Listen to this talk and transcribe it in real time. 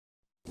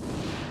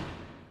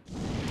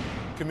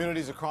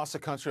Communities across the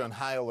country on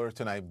high alert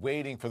tonight,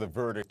 waiting for the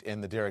verdict in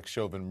the Derek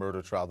Chauvin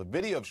murder trial. The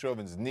video of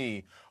Chauvin's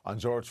knee on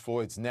George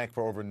Floyd's neck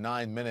for over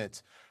 9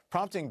 minutes,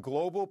 prompting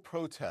global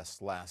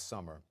protests last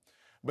summer.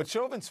 But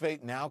Chauvin's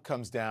fate now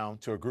comes down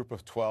to a group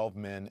of 12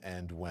 men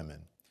and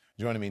women.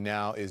 Joining me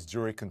now is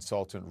jury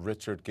consultant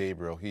Richard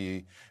Gabriel.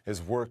 He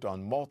has worked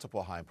on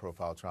multiple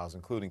high-profile trials,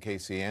 including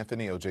Casey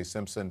Anthony, O.J.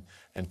 Simpson,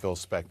 and Phil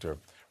Spector.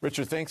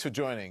 Richard, thanks for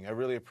joining. I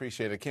really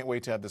appreciate it. I can't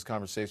wait to have this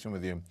conversation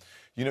with you.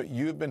 You know,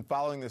 you've been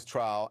following this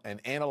trial and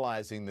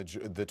analyzing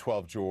the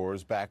 12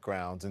 jurors'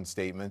 backgrounds and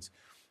statements.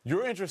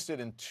 You're interested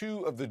in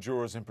two of the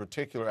jurors in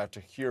particular after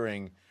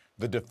hearing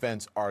the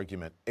defense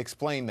argument.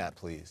 Explain that,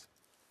 please.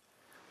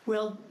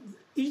 Well,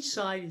 each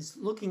side is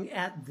looking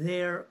at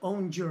their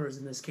own jurors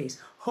in this case,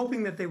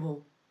 hoping that they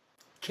will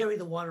carry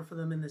the water for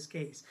them in this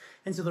case.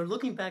 And so they're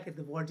looking back at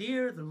the voir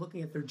dire, they're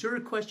looking at their juror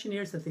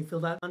questionnaires that they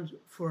filled out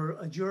for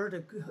a juror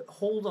to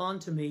hold on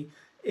to me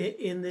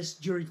in this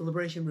jury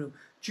deliberation room.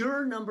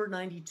 Juror number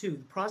 92, the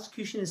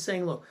prosecution is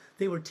saying, look,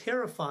 they were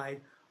terrified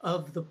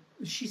of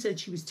she said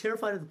she was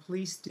terrified of the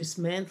police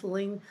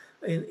dismantling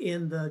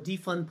in the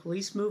defund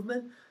police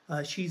movement.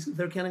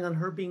 They're counting on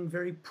her being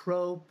very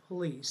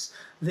pro-police.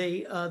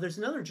 There's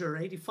another juror,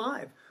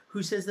 85,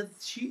 who says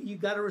that you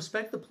got to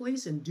respect the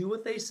police and do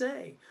what they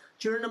say.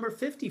 Juror number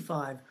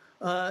 55,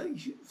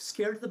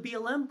 scared of the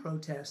BLM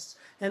protests,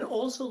 and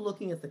also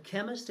looking at the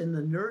chemist and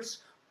the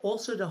nurse,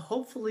 also to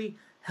hopefully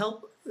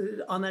help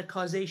on that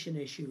causation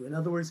issue. In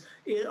other words,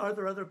 are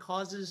there other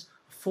causes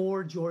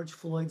for George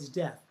Floyd's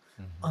death?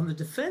 Mm-hmm. On the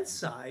defense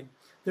side,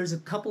 there's a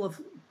couple of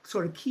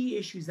sort of key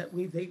issues that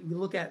we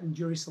look at in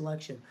jury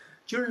selection.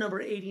 Juror number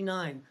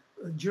 89,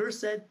 juror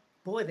said,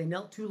 boy, he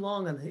knelt too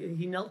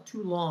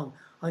long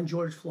on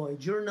George Floyd.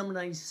 Juror number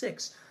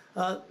 96,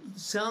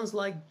 sounds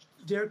like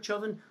Derek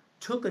Chauvin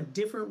took a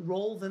different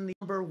role than the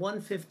number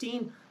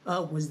 115.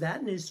 Was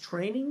that in his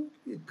training?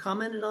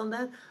 Commented on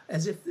that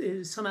as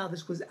if somehow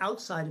this was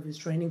outside of his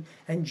training.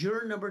 And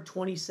juror number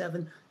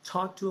 27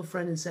 talked to a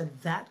friend and said,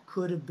 that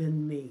could have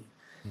been me.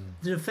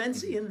 The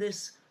defense in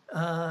this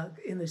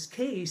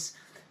case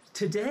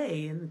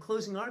today, in the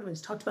closing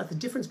arguments, talked about the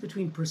difference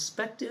between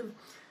perspective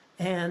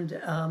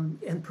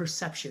and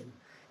perception.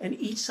 And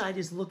each side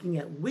is looking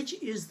at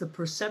which is the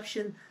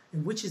perception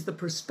and which is the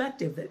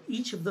perspective that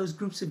each of those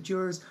groups of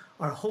jurors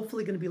are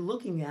hopefully going to be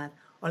looking at.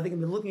 Are they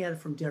going to be looking at it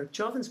from Derek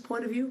Chauvin's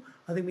point of view?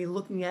 Are they going to be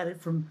looking at it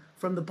from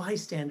the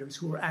bystanders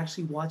who are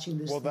actually watching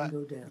this thing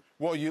go down?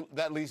 Well,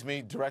 that leads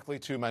me directly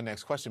to my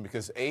next question,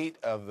 because 8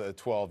 of the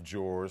 12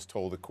 jurors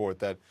told the court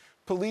that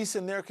police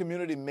in their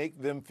community make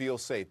them feel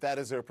safe. That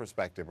is their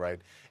perspective, right?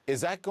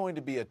 Is that going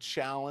to be a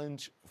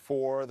challenge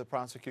for the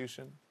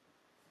prosecution?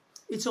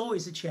 It's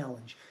always a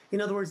challenge. In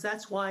other words,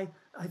 that's why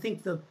I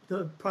think the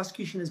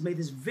prosecution has made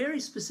this very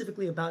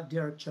specifically about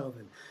Derek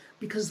Chauvin.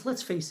 Because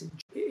let's face it,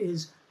 it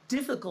is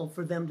difficult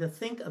for them to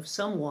think of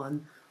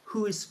someone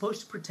who is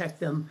supposed to protect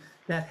them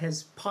that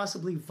has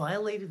possibly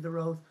violated their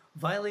oath,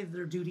 violated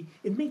their duty.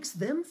 It makes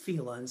them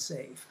feel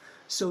unsafe.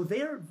 So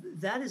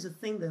that is a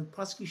thing the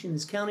prosecution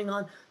is counting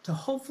on to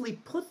hopefully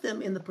put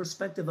them in the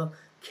perspective of,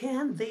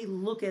 can they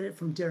look at it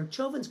from Derek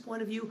Chauvin's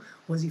point of view?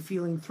 Was he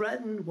feeling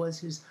threatened? Was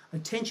his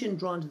attention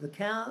drawn to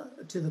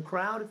the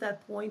crowd at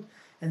that point?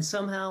 And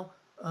somehow,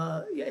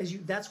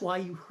 that's why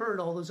you heard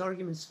all those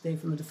arguments today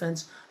from the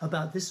defense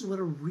about this is what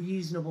a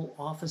reasonable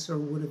officer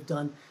would have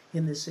done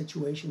in this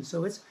situation.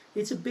 So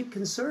it's a big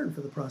concern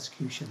for the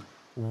prosecution.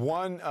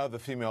 One of the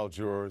female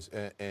jurors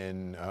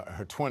in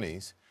her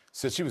 20s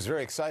said she was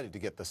very excited to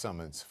get the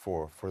summons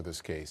for this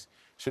case.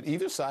 Should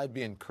either side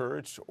be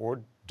encouraged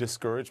or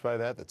discouraged by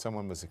that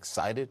someone was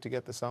excited to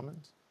get the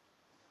summons?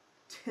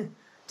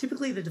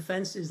 Typically, the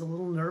defense is a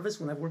little nervous.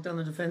 When I've worked on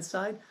the defense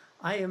side,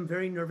 I am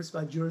very nervous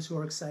about jurors who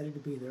are excited to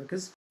be there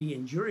because they're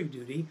in jury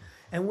duty.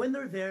 And when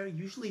they're there,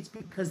 usually it's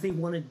because they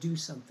want to do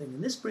something.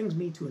 And this brings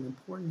me to an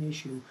important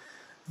issue.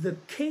 The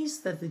case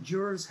that the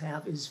jurors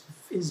have is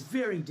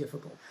very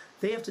difficult.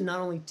 They have to not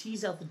only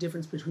tease out the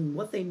difference between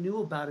what they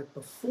knew about it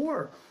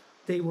before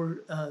they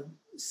were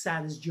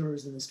sat as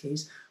jurors in this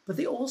case, but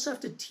they also have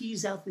to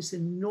tease out this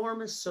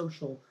enormous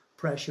social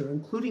pressure,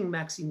 including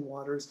Maxine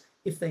Waters,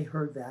 if they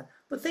heard that.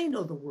 But they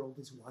know the world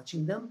is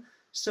watching them.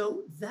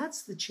 So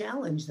that's the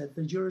challenge that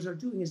the jurors are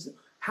doing, is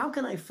how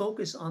can I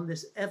focus on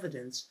this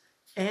evidence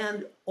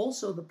and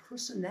also the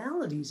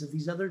personalities of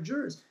these other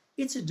jurors?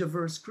 It's a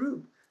diverse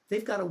group.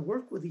 They've got to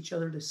work with each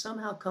other to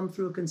somehow come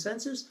through a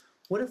consensus.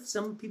 What if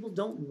some people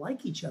don't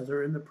like each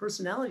other and the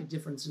personality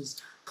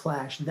differences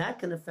clash? That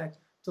can affect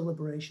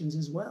deliberations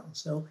as well.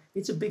 So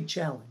it's a big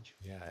challenge.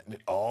 Yeah, and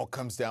it all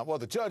comes down, well,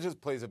 the judges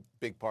plays a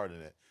big part in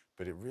it,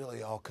 but it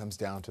really all comes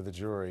down to the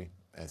jury,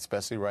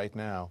 especially right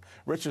now.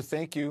 Richard,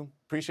 thank you.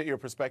 Appreciate your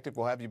perspective.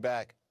 We'll have you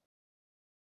back.